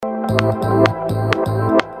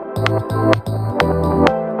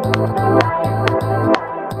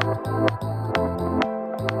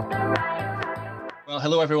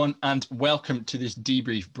Hello everyone and welcome to this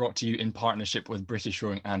debrief brought to you in partnership with British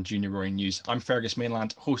Rowing and Junior Rowing News. I'm Fergus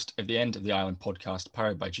Mainland, host of the End of the Island podcast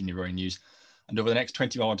powered by Junior Rowing News. And over the next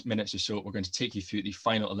 20 minutes or so, we're going to take you through the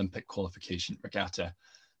Final Olympic Qualification Regatta.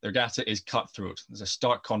 The regatta is cutthroat. There's a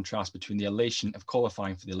stark contrast between the elation of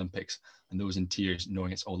qualifying for the Olympics and those in tears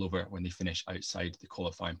knowing it's all over when they finish outside the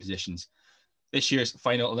qualifying positions. This year's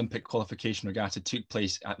Final Olympic Qualification Regatta took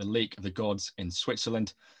place at the Lake of the Gods in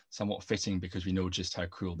Switzerland, somewhat fitting because we know just how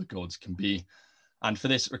cruel the gods can be. And for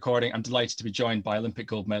this recording, I'm delighted to be joined by Olympic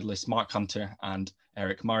gold medalist Mark Hunter and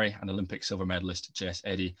Eric Murray and Olympic silver medalist Jess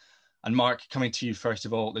Eddy. And Mark, coming to you first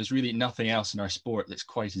of all, there's really nothing else in our sport that's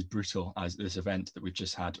quite as brutal as this event that we've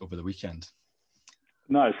just had over the weekend.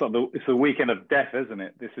 No, it's a weekend of death, isn't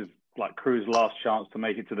it? This is like crew's last chance to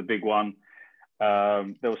make it to the big one.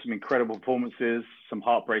 There were some incredible performances, some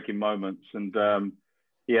heartbreaking moments. And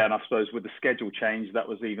and I suppose with the schedule change, that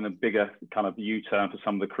was even a bigger kind of U-turn for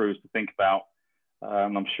some of the crews to think about.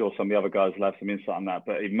 I'm sure some of the other guys will have some insight on that.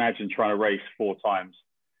 But imagine trying to race 4 times,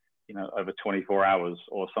 over 24 hours,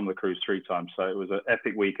 or some of the crews 3 times. So it was an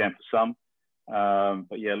epic weekend for some.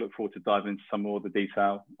 Look forward to diving into some more of the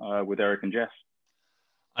detail with Eric and Jess.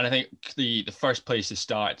 And I think the first place to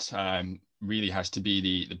start really has to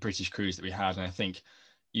be the British crews that we had. And I think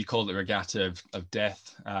you called it regatta of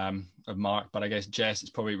death, of Mark, but I guess Jess, it's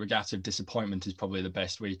probably regatta of disappointment is probably the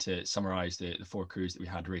best way to summarise the 4 crews that we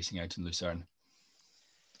had racing out in Lucerne.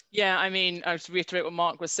 Yeah, I mean, I just reiterate what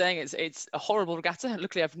Mark was saying. It's a horrible regatta.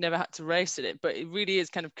 Luckily, I've never had to race in it, but it really is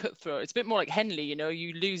kind of cutthroat. It's a bit more like Henley,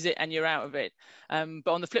 you lose it and you're out of it. But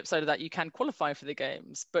on the flip side of that, you can qualify for the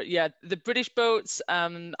games. But yeah, the British boats,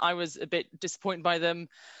 I was a bit disappointed by them.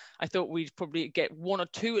 I thought we'd probably get 1 or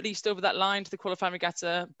 2 at least over that line to the qualifying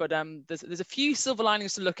regatta. But there's a few silver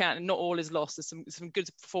linings to look at, and not all is lost. There's some good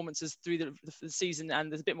performances through the season,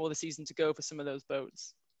 and there's a bit more of the season to go for some of those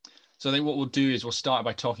boats. So I think what we'll do is we'll start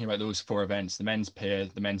by talking about those 4 events: the men's pair,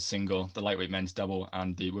 the men's single, the lightweight men's double,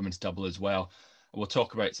 and the women's double as well. We'll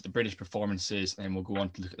talk about the British performances, and then we'll go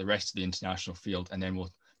on to look at the rest of the international field, and then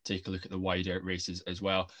we'll take a look at the wider races as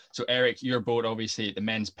well. So Eric, your boat, obviously, the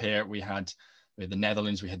men's pair, we had the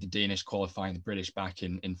Netherlands, we had the Danish qualifying the British back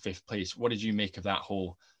in 5th place. What did you make of that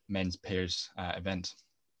whole men's pairs event?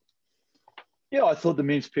 Yeah, I thought the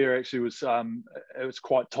men's pair actually was it was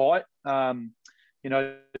quite tight. There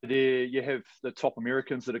you have the top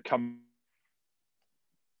Americans that are coming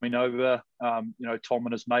over, Tom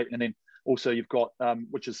and his mate, and then also you've got,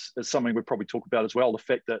 which is something we'll probably talk about as well, the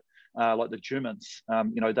fact that like the Germans,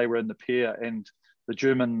 they were in the pair, and the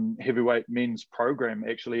German heavyweight men's program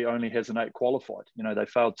actually only has an 8 qualified. They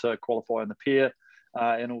failed to qualify in the pair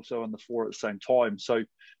and also in the 4 at the same time. So,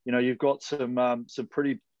 you've got some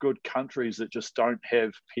pretty good countries that just don't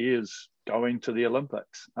have pairs going to the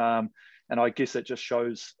Olympics. And I guess it just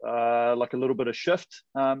shows like a little bit of shift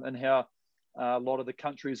in how a lot of the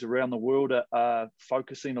countries around the world are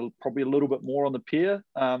focusing probably a little bit more on the pair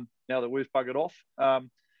now that we've buggered off.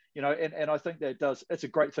 And I think it's a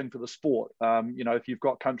great thing for the sport. If you've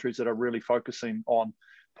got countries that are really focusing on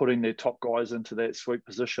putting their top guys into that sweep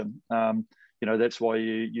position, that's why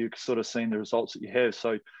you've sort of seen the results that you have.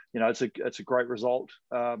 So, it's a great result,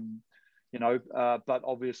 but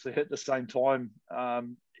obviously at the same time,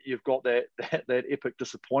 you've got that epic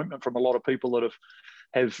disappointment from a lot of people that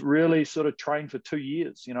have really sort of trained for 2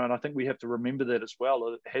 years, and I think we have to remember that as well.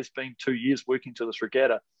 It has been 2 years working to this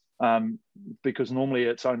regatta, because normally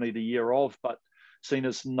it's only the year of, but seeing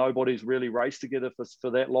as nobody's really raced together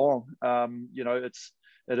for that long,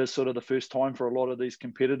 it is sort of the first time for a lot of these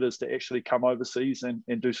competitors to actually come overseas and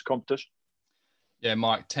do some competition. Yeah,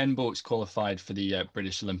 Mark, 10 boats qualified for the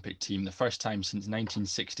British Olympic team. The first time since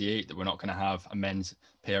 1968 that we're not going to have a men's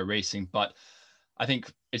pair racing. But I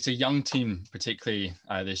think it's a young team, particularly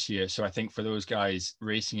this year. So I think for those guys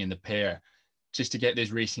racing in the pair, just to get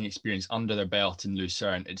this racing experience under their belt in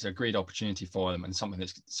Lucerne, it's a great opportunity for them and something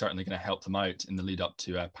that's certainly going to help them out in the lead up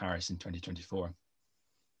to Paris in 2024.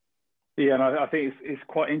 Yeah, and I think it's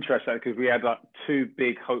quite interesting because we had like 2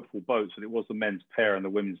 big hopeful boats, and it was the men's pair and the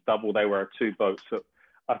women's double. They were our 2 boats. So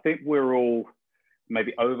I think we're all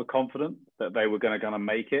maybe overconfident that they were going to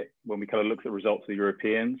make it when we kind of looked at the results of the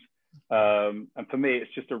Europeans. And for me,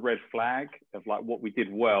 it's just a red flag of like what we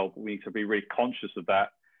did well, but we need to be really conscious of that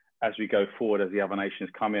as we go forward, as the other nations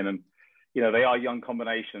come in. And, they are young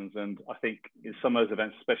combinations. And I think in some of those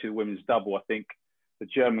events, especially the women's double, I think the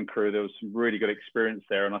German crew, there was some really good experience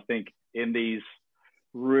there. And I think in these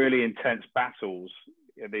really intense battles,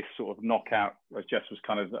 this sort of knockout, as Jess was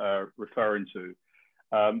kind of referring to,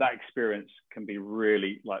 that experience can be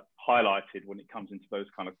really like highlighted when it comes into those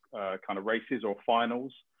kind of races or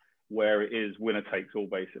finals. where it is winner takes all,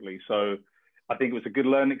 basically. So I think it was a good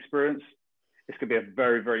learning experience. It's going to be a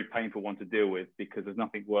very, very painful one to deal with, because there's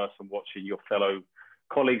nothing worse than watching your fellow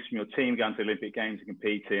colleagues from your team going to Olympic Games and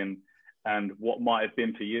competing, and what might have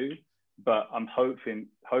been for you. But I'm hoping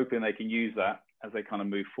they can use that as they kind of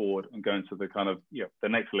move forward and go into the kind of, the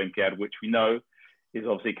next Olympiad, which we know is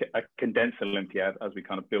obviously a condensed Olympiad as we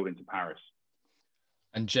kind of build into Paris.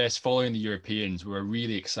 And Jess, following the Europeans, we were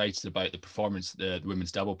really excited about the performance the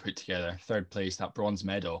women's double put together. Third place, that bronze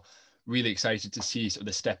medal. Really excited to see sort of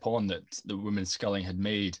the step on that the women's sculling had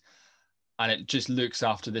made. And it just looks,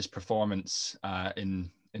 after this performance in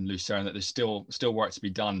Lucerne, that there's still work to be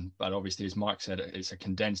done. But obviously, as Mark said, it's a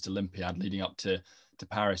condensed Olympiad leading up to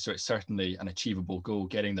Paris. So it's certainly an achievable goal,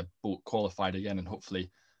 getting the boat qualified again and hopefully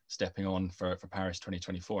stepping on for Paris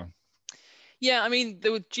 2024. Yeah, I mean,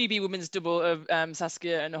 the GB women's double of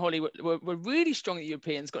Saskia and Holly were really strong at the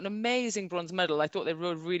Europeans, got an amazing bronze medal. I thought they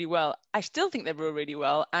rowed really well. I still think they rowed really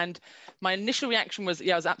well. And my initial reaction was,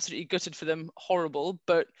 I was absolutely gutted for them, horrible.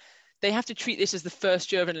 But they have to treat this as the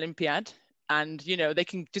first year of an Olympiad. And, they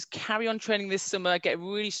can just carry on training this summer, get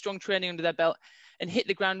really strong training under their belt, and hit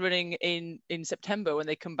the ground running in September when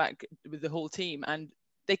they come back with the whole team. And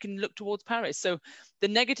they can look towards Paris. So the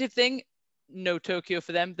negative thing, no Tokyo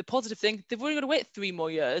for them. The positive thing, they've only got to wait 3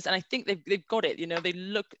 more years, and I think they've got it. They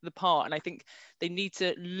look the part, and I think they need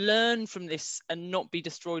to learn from this and not be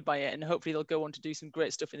destroyed by it, and hopefully they'll go on to do some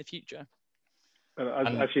great stuff in the future.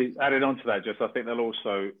 Actually, added on to that, just I think they'll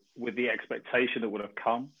also, with the expectation that would have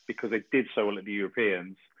come because they did so well at the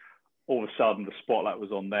Europeans, all of a sudden the spotlight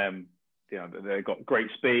was on them. They've got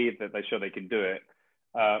great speed, that they show they can do it,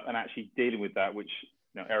 and actually dealing with that, which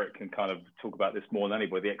Eric can kind of talk about this more than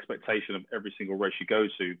anybody, the expectation of every single race you go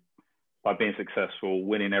to by being successful,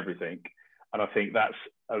 winning everything. And I think that's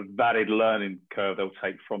a valid learning curve they'll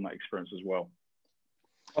take from that experience as well.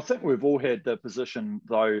 I think we've all had the position,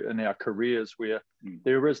 though, in our careers where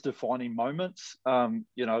there is defining moments.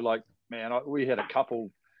 We had a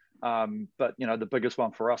couple, but, the biggest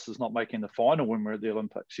one for us is not making the final when we're at the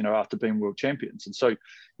Olympics, after being world champions. And so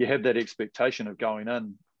you have that expectation of going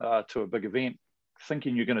in to a big event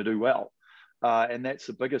thinking you're going to do well. And that's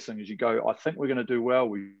the biggest thing, is you go, I think we're going to do well.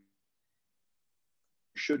 We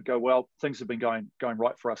should go well. Things have been going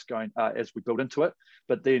right for us as we build into it.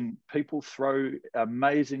 But then people throw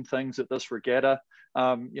amazing things at this regatta.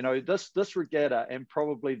 This regatta and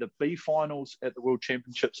probably the B finals at the World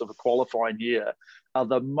Championships of a qualifying year are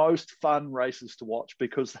the most fun races to watch,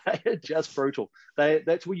 because they are just brutal.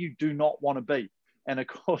 That's where you do not want to be. And of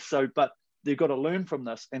course, but they've got to learn from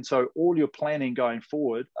this. And so all your planning going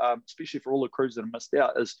forward, especially for all the crews that have missed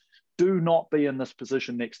out, is do not be in this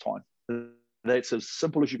position next time. That's as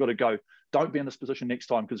simple as you've got to go. Don't be in this position next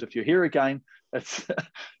time, because if you're here again,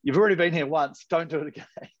 you've already been here once. Don't do it again.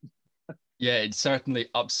 Yeah, it certainly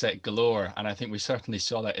upset galore. And I think we certainly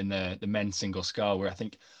saw that in the men's single scull, where I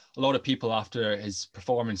think a lot of people, after his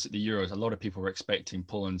performance at the Euros, a lot of people were expecting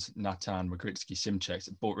Poland's Natan Magrycki-Simczek,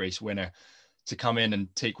 a boat race winner, to come in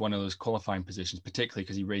and take one of those qualifying positions, particularly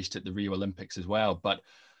because he raced at the Rio Olympics as well. But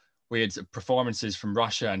we had performances from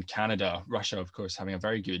Russia and Canada. Russia, of course, having a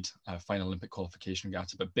very good Final Olympic Qualification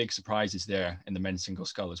Regatta, but big surprises there in the men's single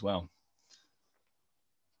scull as well.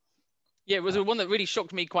 Yeah, it was one that really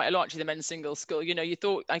shocked me quite a lot, actually, the men's single scull.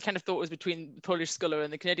 I kind of thought it was between the Polish sculler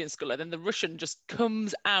and the Canadian sculler. Then the Russian just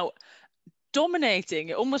comes out dominating.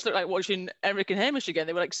 It almost looked like watching Eric and Hamish again.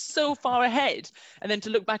 They were like so far ahead, and then to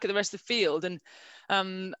look back at the rest of the field, and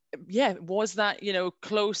was that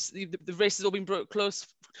close? The race has all been brought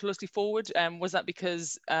closely forward. Was that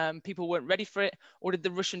because people weren't ready for it, or did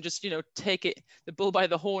the Russian just take the bull by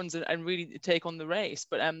the horns and really take on the race?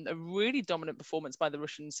 But a really dominant performance by the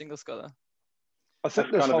Russian single sculler. I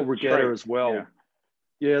think this whole regatta as well.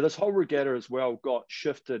 Yeah, this whole regatta as well got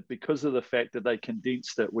shifted because of the fact that they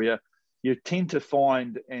condensed it, where you tend to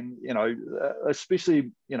find, and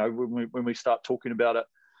especially when we start talking about it,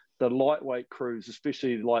 the lightweight crews,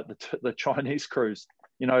 especially like the Chinese crews,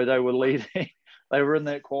 they were leading, they were in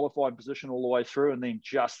that qualifying position all the way through, and then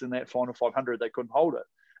just in that final 500 they couldn't hold it.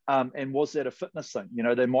 And was that a fitness thing?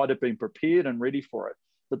 They might have been prepared and ready for it,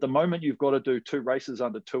 but the moment you've got to do 2 races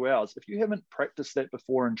under 2 hours, if you haven't practiced that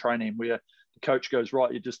before in training, where the coach goes,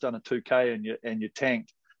 right, you've just done a 2K and you're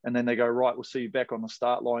tanked, and then they go, right, we'll see you back on the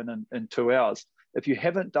start line in 2 hours. If you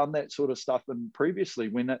haven't done that sort of stuff previously,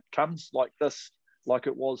 when it comes like this, like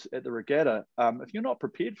it was at the regatta, if you're not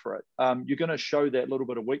prepared for it, you're going to show that little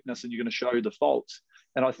bit of weakness, and you're going to show the faults.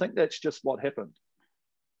 And I think that's just what happened.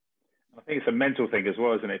 I think it's a mental thing as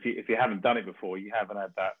well, isn't it? If you haven't done it before, you haven't had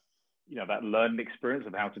that, that learning experience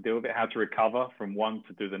of how to deal with it, how to recover from one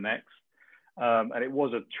to do the next. And it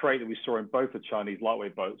was a trait that we saw in both the Chinese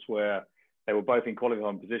lightweight boats, where they were both in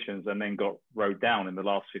qualifying positions and then got rowed down in the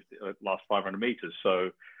last 500 meters. So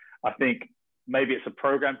I think maybe it's a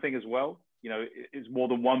program thing as well. You know, it's more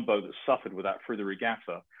than one boat that suffered with that through the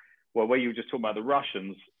regatta. Well, where you were just talking about the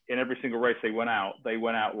Russians, in every single race they went out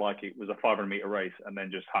like it was a 500-meter race and then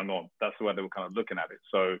just hung on. That's the way they were kind of looking at it.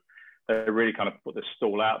 So they really kind of put their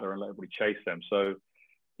stall out there and let everybody chase them. So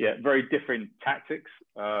yeah, very different tactics.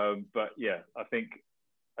 But yeah, I think,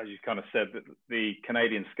 as you kind of said, that the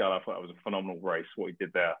Canadian Skull, I thought it was a phenomenal race, what he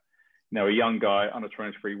did there. You know, a young guy, under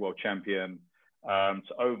 23 world champion, to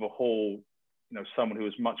overhaul, you know, someone who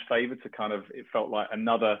was much favoured to kind of, it felt like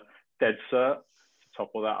another dead cert. To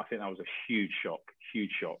top of that, I think that was a huge shock.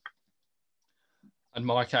 And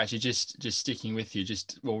Mark, actually, just sticking with you,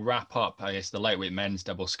 we'll wrap up, I guess, the lightweight men's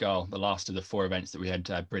double scull, the last of the 4 events that we had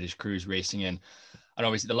British crews racing in. And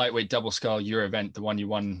obviously the lightweight double scull, your event, the one you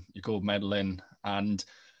won your gold medal in. And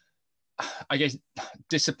I guess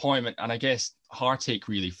disappointment and I guess heartache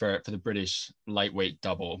really for the British lightweight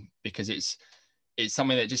double, because it's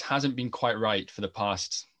something that just hasn't been quite right for the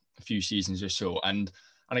past few seasons or so. And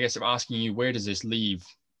I guess I'm asking you, where does this leave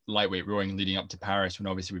lightweight rowing leading up to Paris, when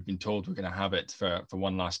obviously we've been told we're going to have it for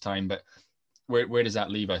one last time, but where does that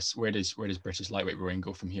leave us? Where does British lightweight rowing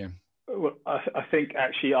go from here? Well, I think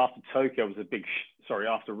actually after Tokyo was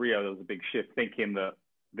after Rio, there was a big shift, thinking that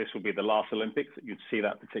this would be the last Olympics, that you'd see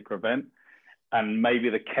that particular event. And maybe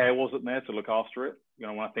the care wasn't there to look after it, you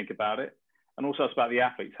know, when I think about it. And also it's about the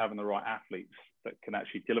athletes, having the right athletes that can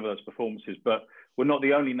actually deliver those performances. But we're not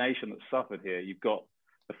the only nation that suffered here. You've got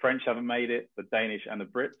the French haven't made it, the Danish and the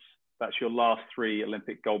Brits. That's your last 3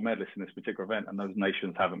 Olympic gold medalists in this particular event, and those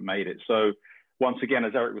nations haven't made it. So once again,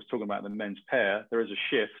 as Eric was talking about the men's pair, there is a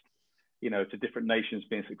shift, you know, to different nations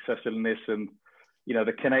being successful in this. And, you know,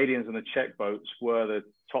 the Canadians and the Czech boats were the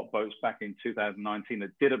top boats back in 2019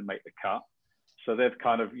 that didn't make the cut. So they've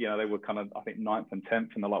kind of, you know, they were kind of, I think, 9th and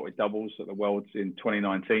 10th in the lightweight doubles at the Worlds in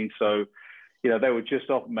 2019. So, you know, they were just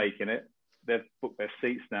off making it. They've booked their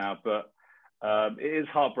seats now, but it is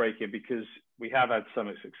heartbreaking because we have had so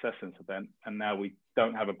much success in this event and now we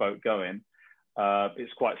don't have a boat going.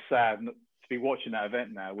 It's quite sad to be watching that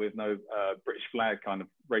event now with no British flag kind of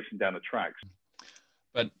racing down the tracks.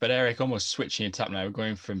 But Eric, almost switching it up now, we're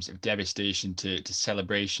going from sort of devastation to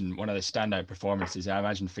celebration. One of the standout performances, I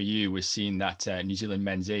imagine, for you was seeing that New Zealand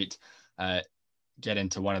men's 8 get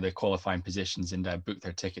into one of the qualifying positions and book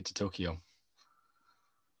their ticket to Tokyo.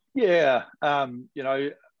 Yeah, you know,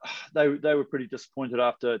 they were pretty disappointed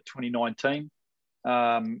after 2019,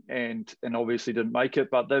 and obviously didn't make it.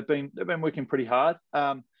 But they've been working pretty hard.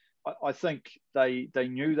 I think they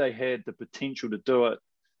knew they had the potential to do it.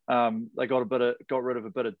 They got rid of a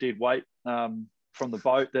bit of dead weight from the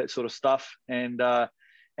boat, that sort of stuff, and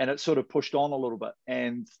it sort of pushed on a little bit.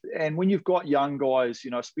 And when you've got young guys,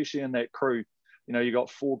 you know, especially in that crew, you know, you got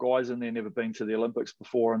 4 guys in there never been to the Olympics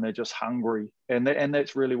before, and they're just hungry, and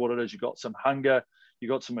that's really what it is. You got some hunger, you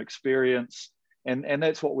got some experience, and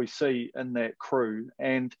that's what we see in that crew.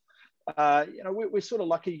 And you know, we're sort of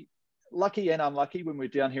lucky and unlucky when we're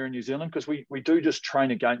down here in New Zealand, because we do just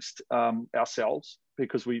train against ourselves,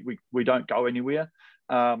 because we don't go anywhere.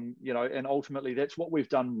 You know, and ultimately that's what we've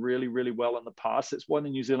done really, really well in the past. That's why the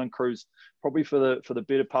New Zealand crews, probably for the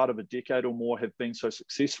better part of a decade or more, have been so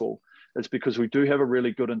successful. It's because we do have a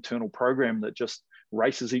really good internal program that just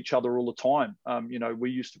races each other all the time. You know,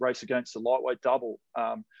 we used to race against the lightweight double,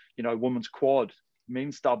 you know, women's quad,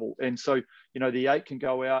 men's double. And so, you know, the 8 can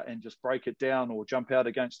go out and just break it down, or jump out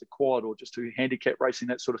against the quad, or just do handicap racing,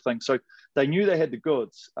 that sort of thing. So they knew they had the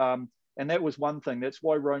goods. And that was one thing. That's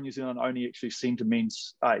why Row New Zealand only actually sent a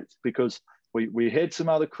men's 8, because we had some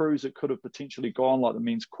other crews that could have potentially gone, like the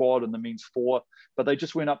men's quad and the men's 4, but they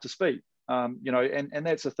just weren't up to speed. You know, and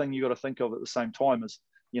that's the thing you got to think of at the same time is,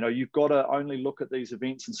 you know, you've got to only look at these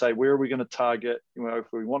events and say, where are we going to target? You know, if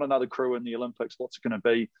we want another crew in the Olympics, what's it going to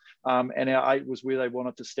be? And our 8 was where they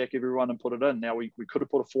wanted to stack everyone and put it in. Now, we could have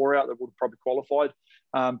put a 4 out that would have probably qualified.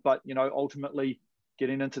 But, you know, ultimately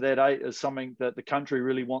getting into that 8 is something that the country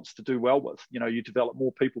really wants to do well with. You know, you develop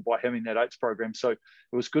more people by having that 8s program. So it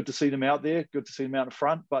was good to see them out there, good to see them out in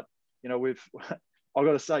front. But, you know, I've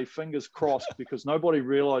got to say, fingers crossed, because nobody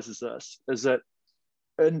realizes this, is that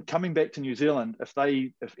in coming back to New Zealand,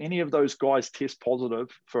 if any of those guys test positive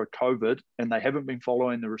for COVID and they haven't been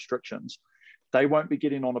following the restrictions, they won't be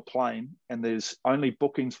getting on a plane, and there's only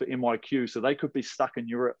bookings for MIQ. So they could be stuck in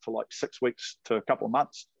Europe for like 6 weeks to a couple of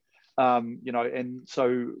months. You know, and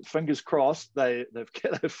so fingers crossed, they've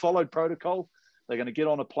followed protocol. They're going to get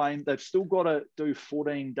on a plane. They've still got to do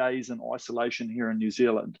 14 days in isolation here in New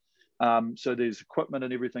Zealand. So there's equipment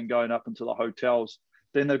and everything going up into the hotels.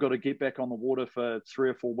 Then they've got to get back on the water for 3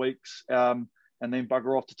 or 4 weeks, and then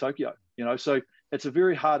bugger off to Tokyo. So it's a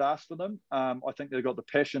very hard ask for them. I think they've got the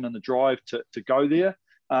passion and the drive to go there.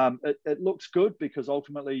 It looks good because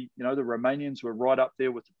ultimately, the Romanians were right up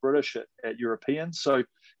there with the British at Europeans. So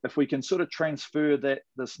if we can sort of transfer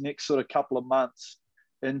this next sort of couple of months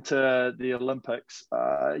into the Olympics,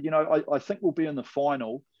 I think we'll be in the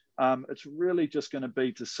final. It's really just going to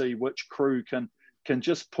be to see which crew can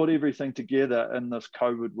just put everything together in this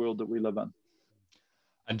COVID world that we live in.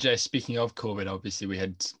 And Jess, speaking of COVID, obviously we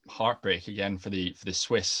had heartbreak again for the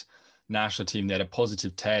Swiss national team. They had a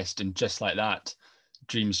positive test, and just like that,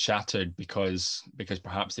 dreams shattered because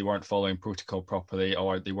perhaps they weren't following protocol properly,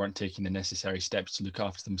 or they weren't taking the necessary steps to look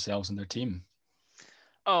after themselves and their team.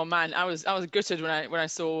 Oh man, I was gutted when I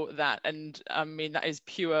saw that, and I mean that is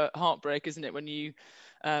pure heartbreak, isn't it? When you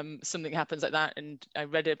something happens like that, and I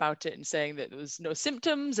read about it and saying that there was no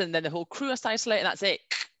symptoms, and then the whole crew has to isolate, and that's it,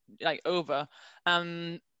 like over.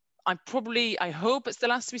 I hope it's the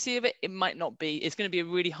last we see of it. It might not be. It's going to be a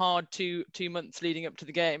really hard two months leading up to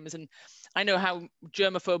the games, and I know how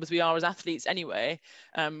germaphobes we are as athletes anyway.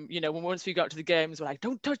 When once we got to the games, we're like,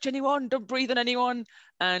 don't touch anyone, don't breathe on anyone,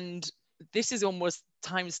 and this is almost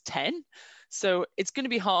times 10. So it's going to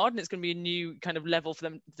be hard, and it's going to be a new kind of level for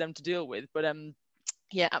them to deal with. But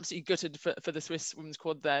yeah, absolutely gutted for the Swiss women's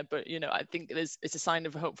quad there. But, I think it's a sign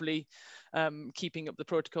of hopefully keeping up the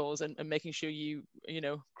protocols and making sure you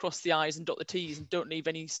cross the I's and dot the T's and don't leave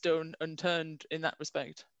any stone unturned in that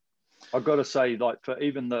respect. I've got to say, for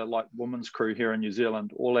even the women's crew here in New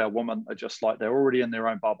Zealand, all our women are just they're already in their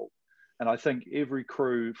own bubble. And I think every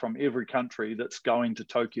crew from every country that's going to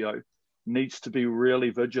Tokyo needs to be really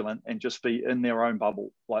vigilant and just be in their own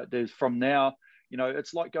bubble. There's from now,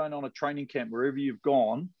 it's like going on a training camp. Wherever you've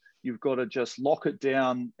gone, you've got to just lock it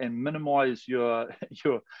down and minimize your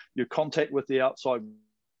contact with the outside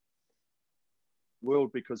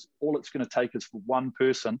world, because all it's going to take is for one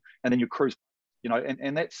person, and then your crew's,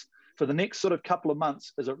 and that's for the next sort of couple of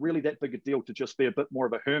months. Is it really that big a deal to just be a bit more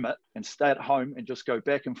of a hermit and stay at home and just go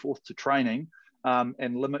back and forth to training,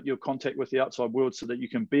 and limit your contact with the outside world so that you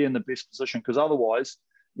can be in the best position? Because otherwise,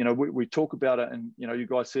 we talk about it, and you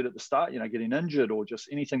guys said at the start, getting injured or just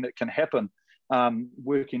anything that can happen,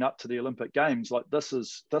 working up to the Olympic Games. This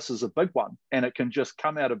is a big one, and it can just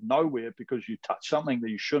come out of nowhere because you touch something that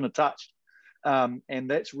you shouldn't have touched. And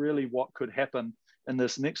that's really what could happen in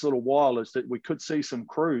this next little while, is that we could see some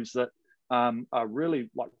crews that are really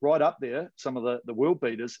right up there, some of the world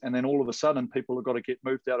beaters, and then all of a sudden people have got to get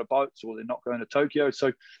moved out of boats, or they're not going to Tokyo.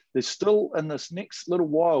 So there's still, in this next little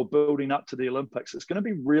while building up to the Olympics, it's going to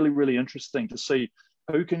be really, really interesting to see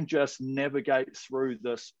who can just navigate through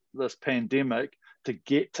this pandemic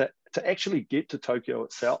to actually get to Tokyo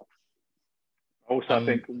itself. Also, I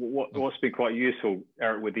think what's been quite useful,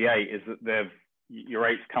 Eric, with the 8 is that your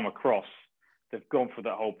 8's come across. They've gone through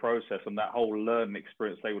that whole process, and that whole learning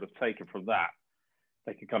experience they would have taken from that,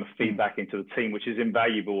 they can kind of feed back into the team, which is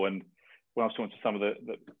invaluable. And when I was talking to some of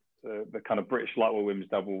the kind of British lightweight women's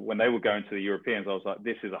double, when they were going to the Europeans, I was like,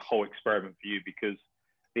 this is a whole experiment for you, because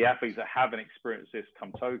the athletes that haven't experienced this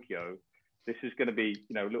come Tokyo, this is going to be,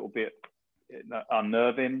 a little bit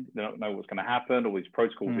unnerving. They don't know what's going to happen, all these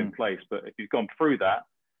protocols in place. But if you've gone through that,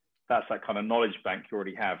 that's that kind of knowledge bank you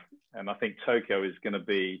already have. And I think Tokyo is going to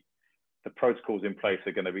be, the protocols in place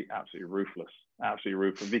are going to be absolutely ruthless.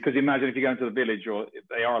 Because imagine if you go into the village, or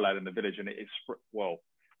they are allowed in the village, and it's, well,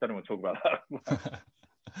 I don't want to talk about that.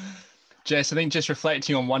 Jess, I think just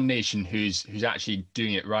reflecting on one nation who's actually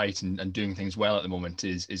doing it right and doing things well at the moment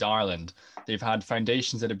is Ireland. They've had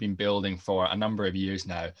foundations that have been building for a number of years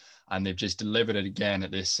now, and they've just delivered it again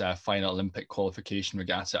at this Final Olympic Qualification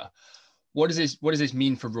Regatta. What does this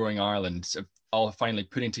mean for Rowing Ireland? So all finally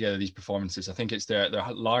putting together these performances. I think it's their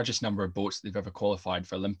largest number of boats they've ever qualified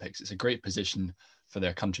for Olympics. It's a great position for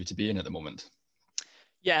their country to be in at the moment.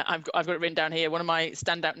 Yeah, I've got it written down here. One of my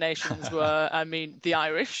standout nations were, the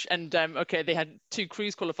Irish. And okay, they had 2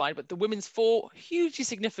 crews qualified, but the women's 4, hugely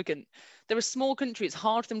significant. They're a small country. It's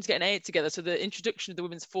hard for them to get an 8 together. So the introduction of the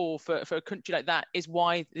women's 4 for a country like that is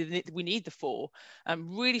why we need the 4.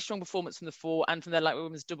 Really strong performance from the 4 and from their lightweight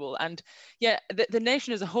women's double. And yeah, the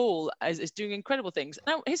nation as a whole is doing incredible things.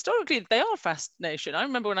 Now, historically, they are a fast nation. I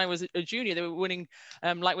remember when I was a junior, they were winning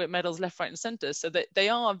lightweight medals left, right, and centre. So they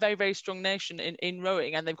are a very, very strong nation in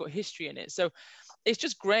rowing, and they've got history in it. So it's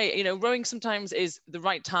just great. You know, rowing sometimes is the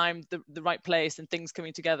right time, the right place, and things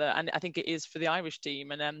coming together. And I think it is for the Irish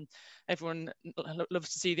team. And everyone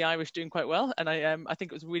loves to see the Irish doing quite well. And I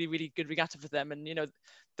think it was a really, really good regatta for them. And, you know,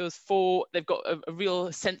 those four, they've got a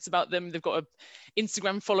real sense about them. They've got a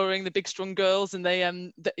Instagram following, the big, strong girls. And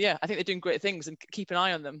yeah, I think they're doing great things, and keep an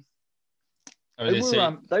eye on them.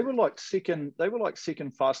 They were like second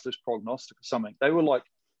fastest prognostic or something. They were like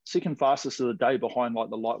second fastest of the day behind like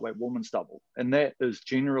the lightweight women's double, and that is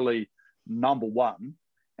generally number one.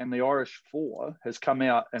 And the Irish four has come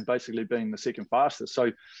out and basically been the second fastest.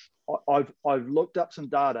 So I've looked up some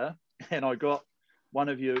data, and I got one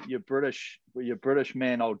of your British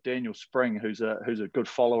man, old Daniel Spring, who's a good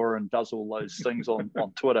follower and does all those things on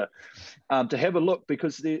Twitter, to have a look,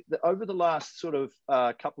 because over the last sort of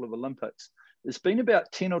couple of Olympics, there's been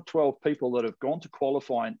about 10 or 12 people that have gone to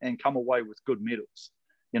qualifying and come away with good medals,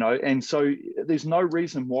 you know, and so there's no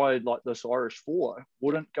reason why like this Irish four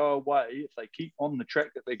wouldn't go away, if they keep on the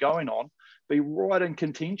track that they're going on, be right in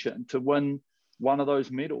contention to win one of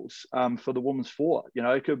those medals for the women's four. You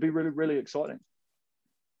know, it could be really, really exciting.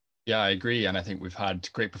 Yeah, I agree. And I think we've had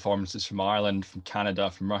great performances from Ireland, from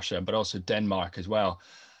Canada, from Russia, but also Denmark as well.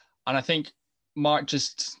 And I think, Mark,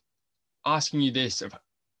 just asking you this, of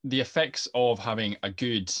the effects of having a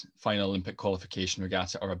good Final Olympic Qualification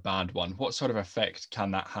Regatta or a bad one, what sort of effect can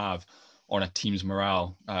that have on a team's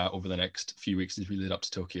morale over the next few weeks as we lead up to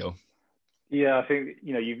Tokyo? Yeah, I think,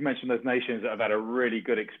 you know, you've mentioned those nations that have had a really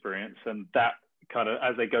good experience, and that kind of,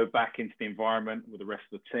 as they go back into the environment with the rest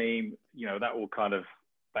of the team, you know, that will kind of,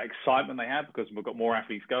 that excitement they have, because we've got more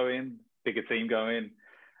athletes going, bigger team going.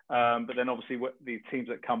 But then obviously the teams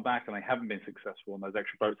that come back and they haven't been successful and those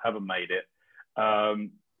extra boats haven't made it,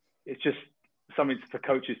 it's just something for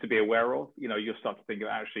coaches to be aware of. You know, you'll start to think of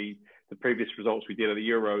actually the previous results we did at the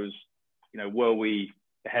Euros, you know, were we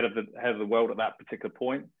ahead of the world at that particular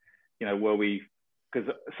point? You know, were we, because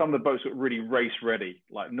some of the boats were really race ready.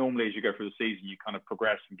 Like normally as you go through the season, you kind of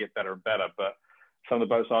progress and get better and better. But some of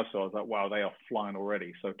the boats I saw, I was like, wow, they are flying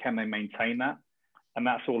already. So can they maintain that? And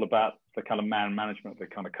that's all about the kind of man management of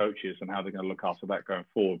the kind of coaches and how they're going to look after that going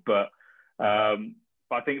forward. But I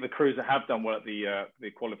think the crews that have done well at the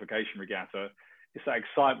qualification regatta, it's that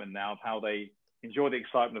excitement now of how they enjoy the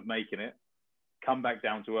excitement of making it, come back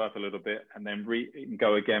down to earth a little bit, and then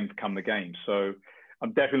go again to come the game. So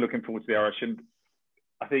I'm definitely looking forward to the Irish. And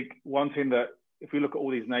I think one thing that, if we look at all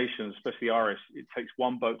these nations, especially the Irish, it takes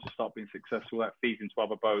one boat to start being successful, that feeds into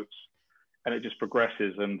other boats, and it just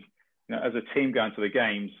progresses. And you know, as a team going to the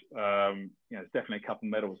games, you know, there's definitely a couple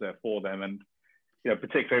of medals there for them. And you know,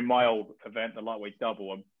 particularly in my old event, the lightweight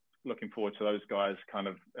double, I'm looking forward to those guys kind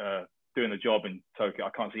of doing the job in Tokyo.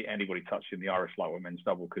 I can't see anybody touching the Irish lightweight men's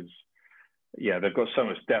double, because yeah, they've got so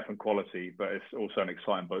much depth and quality, but it's also an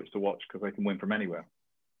exciting boats to watch because they can win from anywhere.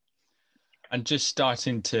 And just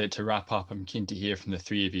starting to wrap up, I'm keen to hear from the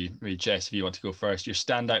three of you. Maybe Jess, if you want to go first, your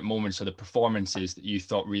standout moments or the performances that you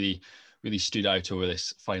thought really stood out over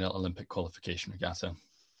this Final Olympic Qualification Regatta.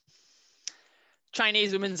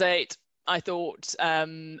 Chinese women's 8. I thought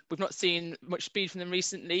we've not seen much speed from them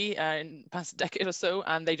recently in the past decade or so,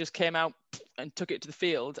 and they just came out and took it to the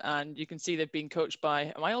field. And you can see they've been coached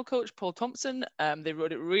by my old coach, Paul Thompson. They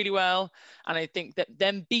rode it really well. And I think that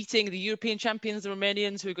them beating the European champions, the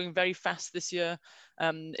Romanians, who are going very fast this year,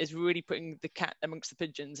 is really putting the cat amongst the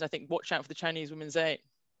pigeons. And I think watch out for the Chinese women's 8.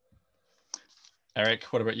 Eric,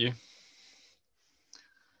 what about you?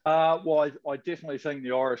 Well, I definitely think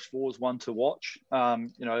the Irish four is one to watch.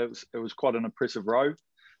 You know, it was quite an impressive row.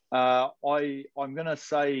 I'm going to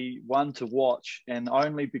say one to watch, and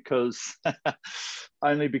only because he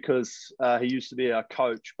used to be our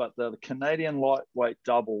coach. But the Canadian lightweight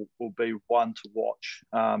double will be one to watch.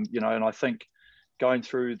 You know, and I think going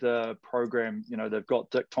through the program, you know, they've got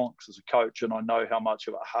Dick Tonks as a coach, and I know how much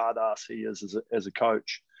of a hard ass he is as a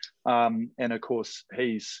coach. And of course,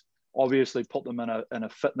 he's obviously put them in a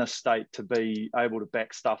fitness state to be able to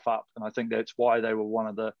back stuff up, and I think that's why they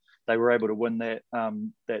were able to win that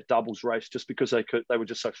doubles race, just because they were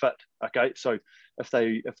just so fit. Okay, so if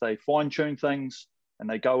they fine tune things and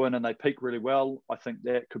they go in and they peak really well, I think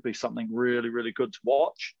that could be something really, really good to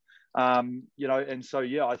watch. You know, and so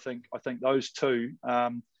yeah, I think those two,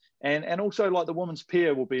 and also like the women's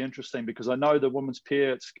pair will be interesting, because I know the women's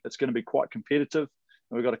pair it's going to be quite competitive.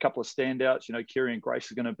 We've got a couple of standouts, you know, Kiwi and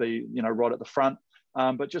Grace are going to be, you know, right at the front.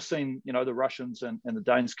 But just seeing, you know, the Russians and the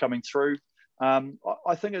Danes coming through, I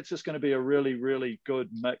think it's just going to be a really, really good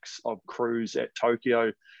mix of crews at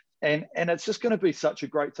Tokyo. And it's just going to be such a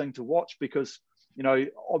great thing to watch, because you know,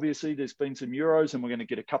 obviously there's been some Euros and we're going to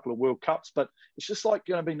get a couple of World Cups, but it's just like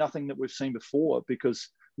going to be nothing that we've seen before, because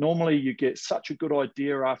normally you get such a good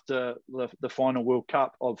idea after the final World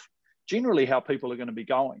Cup of generally how people are going to be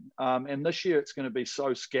going. And this year it's going to be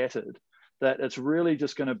so scattered that it's really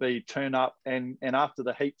just going to be turn up, and after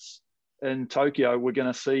the heats in Tokyo, we're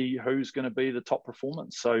going to see who's going to be the top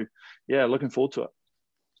performance. So yeah, looking forward to it.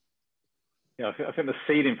 Yeah, I think the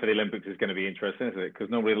seeding for the Olympics is going to be interesting, isn't it?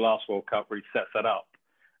 Because normally the last World Cup really sets that up,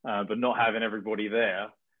 but not having everybody there,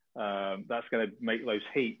 that's going to make those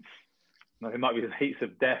heats. It might be the heats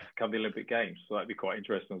of death come the Olympic Games, so that'd be quite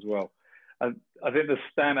interesting as well. And I think the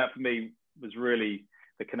standout for me was really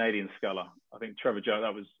the Canadian sculler. I think Trevor Jones,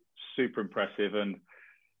 that was super impressive, and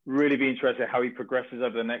really be interested how he progresses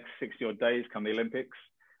over the next 60 odd days come the Olympics.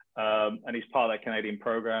 And he's part of that Canadian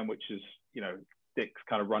program, which is, you know, Dick's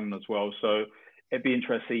kind of running as well. So it'd be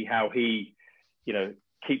interesting to see how he, you know,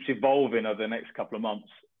 keeps evolving over the next couple of months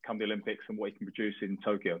come the Olympics and what he can produce in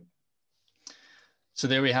Tokyo. So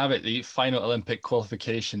there we have it, the final Olympic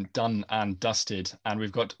qualification done and dusted. And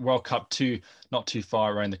we've got World Cup 2 not too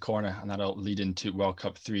far around the corner, and that'll lead into World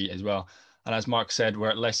Cup 3 as well. And as Mark said,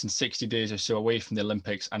 we're less than 60 days or so away from the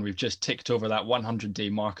Olympics, and we've just ticked over that 100-day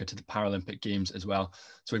marker to the Paralympic Games as well.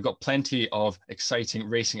 So we've got plenty of exciting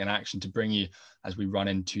racing and action to bring you as we run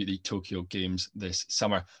into the Tokyo Games this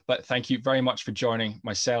summer. But thank you very much for joining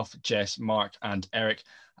myself, Jess, Mark and Eric.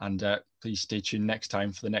 And please stay tuned next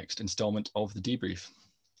time for the next instalment of The Debrief.